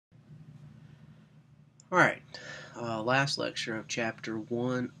Alright, last lecture of chapter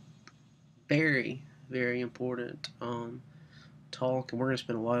 1. Very, very important talk, and we're going to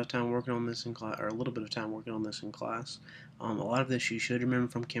spend a lot of time working on this in class, or a little bit of time working on this in class. A lot of this you should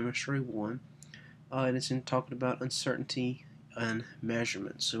remember from Chemistry 1, and it's in talking about uncertainty and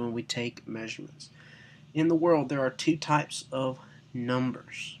measurements. So when we take measurements. In the world, there are two types of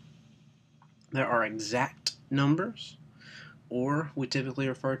numbers. There are exact numbers, or we typically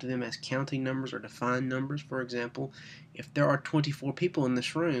refer to them as counting numbers or defined numbers. For example, if there are 24 people in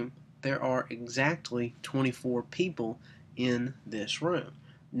this room, there are exactly 24 people in this room.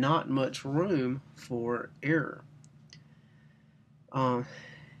 Not much room for error. And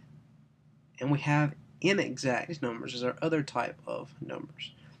we have inexact numbers as our other type of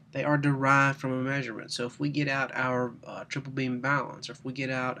numbers. They are derived from a measurement. So if we get out our triple beam balance, or if we get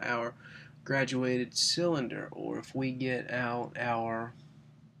out our graduated cylinder, or if we get out our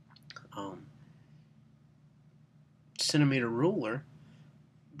centimeter ruler,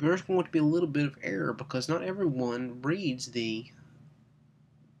 there's going to be a little bit of error because not everyone reads the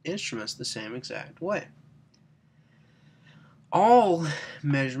instruments the same exact way. All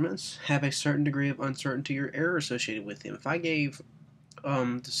measurements have a certain degree of uncertainty or error associated with them. If I gave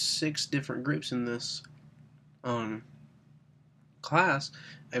the 6 different groups in this class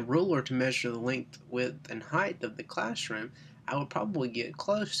a ruler to measure the length, width, and height of the classroom, I would probably get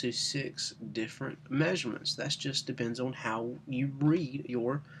close to 6 different measurements. That just depends on how you would read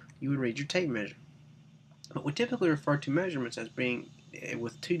your tape measure. But we typically refer to measurements as being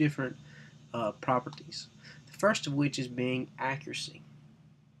with 2 different properties. The first of which is being accuracy.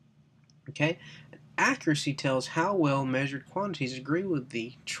 Okay, accuracy tells how well measured quantities agree with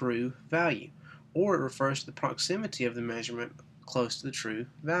the true value, or it refers to the proximity of the measurement close to the true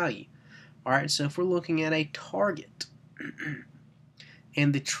value. Alright, so if we're looking at a target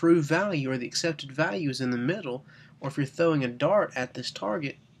and the true value or the accepted value is in the middle, or if you're throwing a dart at this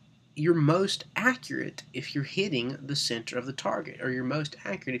target, you're most accurate if you're hitting the center of the target, or you're most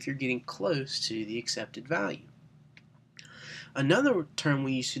accurate if you're getting close to the accepted value. Another term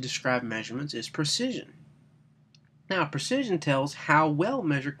we use to describe measurements is precision. Now, precision tells how well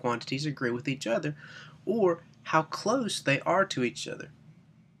measured quantities agree with each other, or how close they are to each other.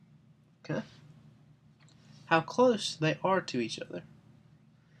 Okay? How close they are to each other.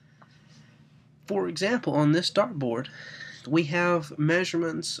 For example, on this dartboard, we have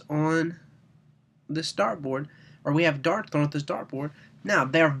measurements on this dartboard, or we have darts thrown at this dartboard. Now,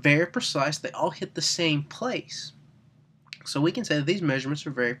 they're very precise. They all hit the same place. So we can say that these measurements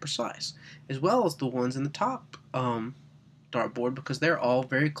are very precise, as well as the ones in the top dartboard, because they're all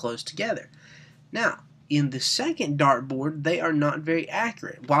very close together. Now, in the second dartboard, they are not very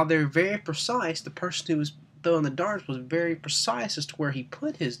accurate. While they're very precise, the person who was throwing the darts was very precise as to where he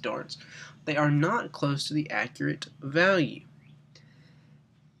put his darts. They are not close to the accurate value.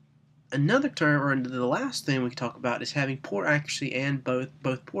 Another term, or the last thing we can talk about, is having poor accuracy and both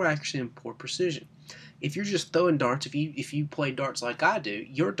poor accuracy and poor precision. If you're just throwing darts, if you play darts like I do,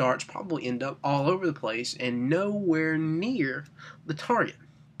 your darts probably end up all over the place and nowhere near the target.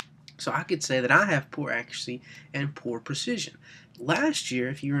 So I could say that I have poor accuracy and poor precision. Last year,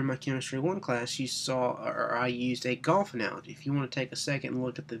 if you were in my Chemistry 1 class, you saw, or I used a golf analogy. If you want to take a second and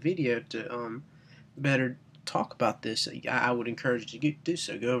look at the video to better talk about this, I would encourage you to do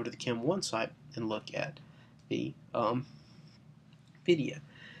so. Go over to the Chem 1 site and look at the video.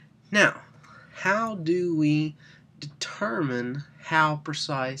 Now, how do we determine how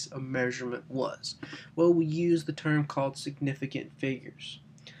precise a measurement was? Well, we use the term called significant figures.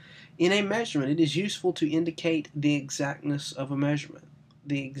 In a measurement, it is useful to indicate the exactness of a measurement.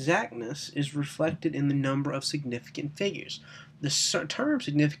 The exactness is reflected in the number of significant figures. The term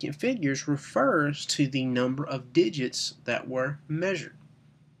significant figures refers to the number of digits that were measured.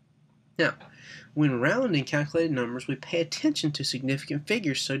 Now, when rounding calculated numbers, we pay attention to significant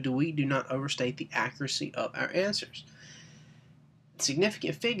figures so we do not overstate the accuracy of our answers.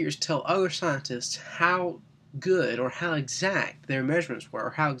 Significant figures tell other scientists how good or how exact their measurements were, or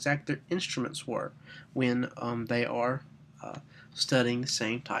how exact their instruments were when they are studying the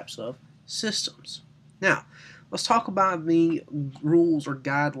same types of systems. Now, let's talk about the rules or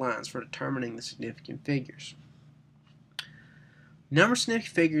guidelines for determining the significant figures. Number of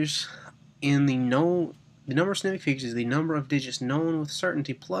significant figures the number of significant figures is the number of digits known with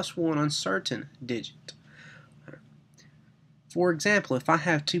certainty plus one uncertain digit. For example, if I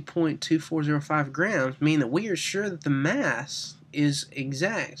have 2.2405 grams, meaning that we are sure that the mass is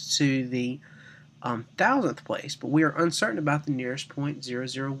exact to the thousandth place, but we are uncertain about the nearest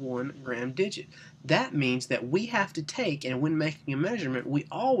 0.001 gram digit. that means that we have to take, and when making a measurement, we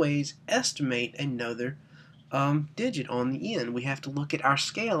always estimate another digit on the end. We have to look at our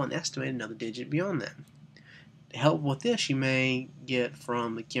scale and estimate another digit beyond that. To help with this, you may get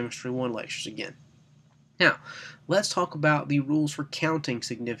from the Chemistry 1 lectures again. Now, let's talk about the rules for counting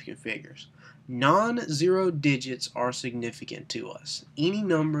significant figures. Non-zero digits are significant to us. Any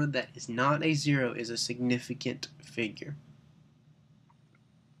number that is not a zero is a significant figure.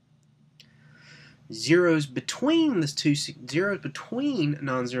 Zeros between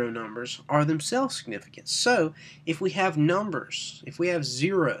non-zero numbers are themselves significant. So, if we have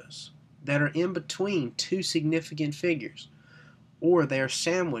zeros that are in between two significant figures, or they are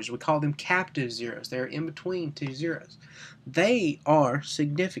sandwiched, we call them captive zeros. They are in between two zeros. They are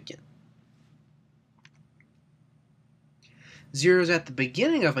significant. Zeros at the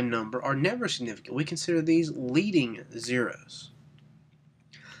beginning of a number are never significant. We consider these leading zeros.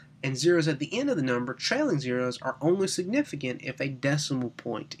 And zeros at the end of the number, trailing zeros, are only significant if a decimal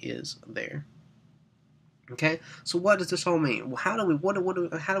point is there. Okay, so what does this all mean? Well, how do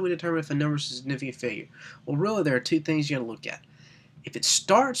we determine if a number is a significant figure? Well, really, there are two things you got to look at. If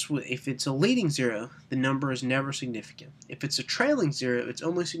it's a leading zero, the number is never significant. If it's a trailing zero, it's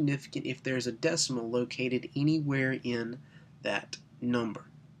only significant if there's a decimal located anywhere in that number.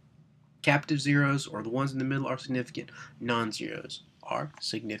 Captive zeros, or the ones in the middle, are significant. Non-zeros are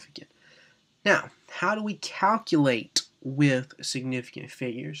significant. Now, how do we calculate with significant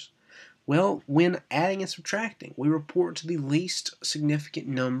figures? Well, when adding and subtracting, we report to the least significant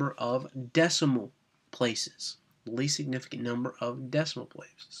number of decimal places. The least significant number of decimal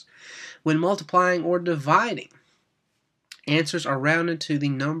places. When multiplying or dividing, answers are rounded to the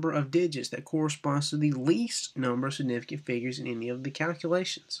number of digits that corresponds to the least number of significant figures in any of the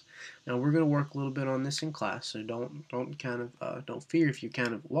calculations. Now, we're going to work a little bit on this in class, so don't fear if you're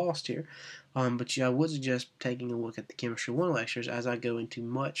kind of lost here. But I would suggest taking a look at the Chemistry 1 lectures as I go into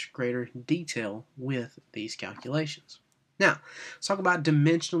much greater detail with these calculations. Now, let's talk about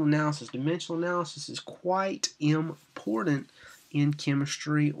dimensional analysis. Dimensional analysis is quite important in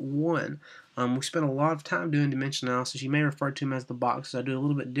Chemistry 1. We spent a lot of time doing dimensional analysis. You may refer to them as the boxes. I do a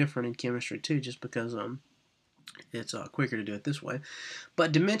little bit different in Chemistry 2 just because it's quicker to do it this way.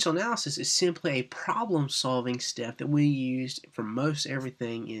 But dimensional analysis is simply a problem-solving step that we used for most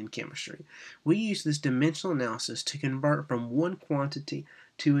everything in chemistry. We use this dimensional analysis to convert from one quantity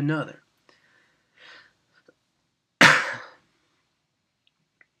to another.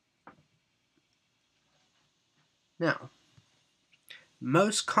 Now,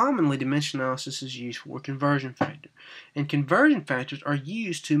 most commonly, dimensional analysis is used for conversion factor, and conversion factors are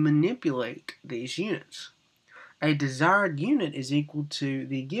used to manipulate these units. A desired unit is equal to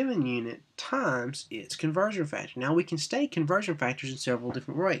the given unit times its conversion factor. Now, we can state conversion factors in several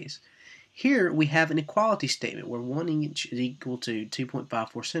different ways. Here, we have an equality statement where 1 inch is equal to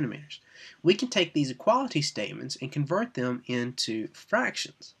 2.54 centimeters. We can take these equality statements and convert them into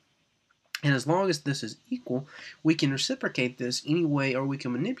fractions. And as long as this is equal, we can reciprocate this any way, or we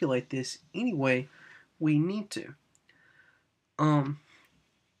can manipulate this any way we need to.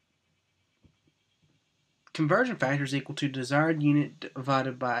 Conversion factor is equal to desired unit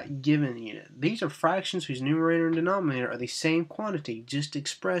divided by given unit. These are fractions whose numerator and denominator are the same quantity, just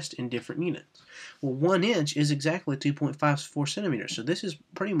expressed in different units. Well, 1 inch is exactly 2.54 centimeters, so this is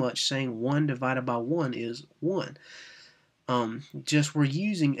pretty much saying 1 divided by 1 is 1. Just we're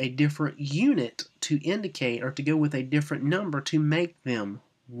using a different unit to indicate, or to go with a different number to make them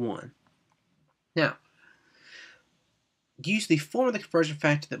 1. Now, use the form of the conversion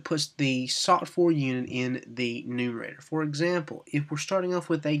factor that puts the sought for unit in the numerator. For example, if we're starting off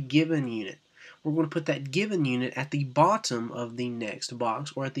with a given unit, we're going to put that given unit at the bottom of the next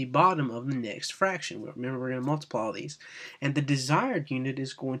box, or at the bottom of the next fraction. Remember, we're going to multiply all these. And the desired unit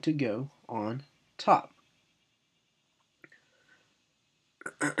is going to go on top.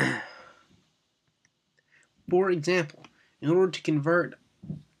 For example, in order to convert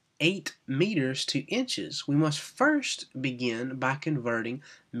 8 meters to inches, we must first begin by converting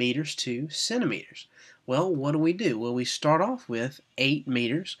meters to centimeters. Well, what do? Well, we start off with 8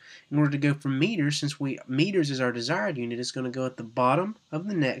 meters. In order to go from meters, since meters is our desired unit, it's going to go at the bottom of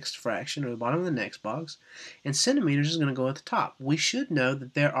the next fraction, or the bottom of the next box, and centimeters is going to go at the top. We should know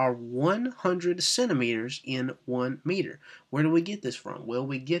that there are 100 centimeters in 1 meter. Where do we get this from? Well,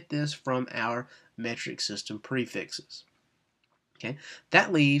 we get this from our metric system prefixes. Okay,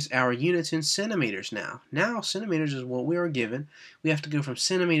 that leaves our units in centimeters now. Now, centimeters is what we are given. We have to go from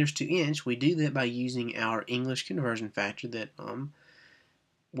centimeters to inch. We do that by using our English conversion factor that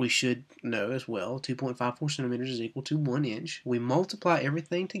we should know as well 2.54 centimeters is equal to 1 inch. We multiply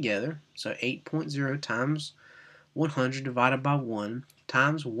everything together, so 8.0 times 100 divided by 1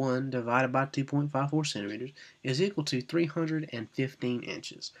 times 1 divided by 2.54 centimeters is equal to 315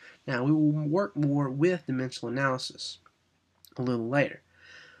 inches. Now we will work more with dimensional analysis a little later.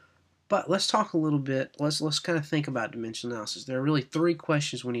 But let's talk a little bit, let's kind of think about dimensional analysis. There are really three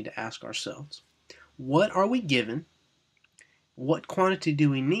questions we need to ask ourselves. What are we given? What quantity do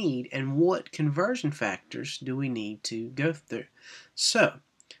we need? And what conversion factors do we need to go through? So,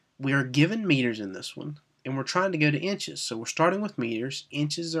 we are given meters in this one, and we're trying to go to inches. So we're starting with meters.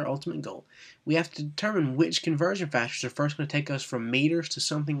 Inches is our ultimate goal. We have to determine which conversion factors are first going to take us from meters to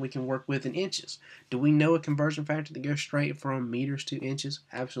something we can work with in inches. Do we know a conversion factor that goes straight from meters to inches?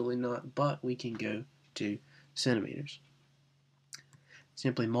 Absolutely not, but we can go to centimeters.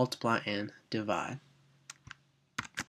 Simply multiply and divide.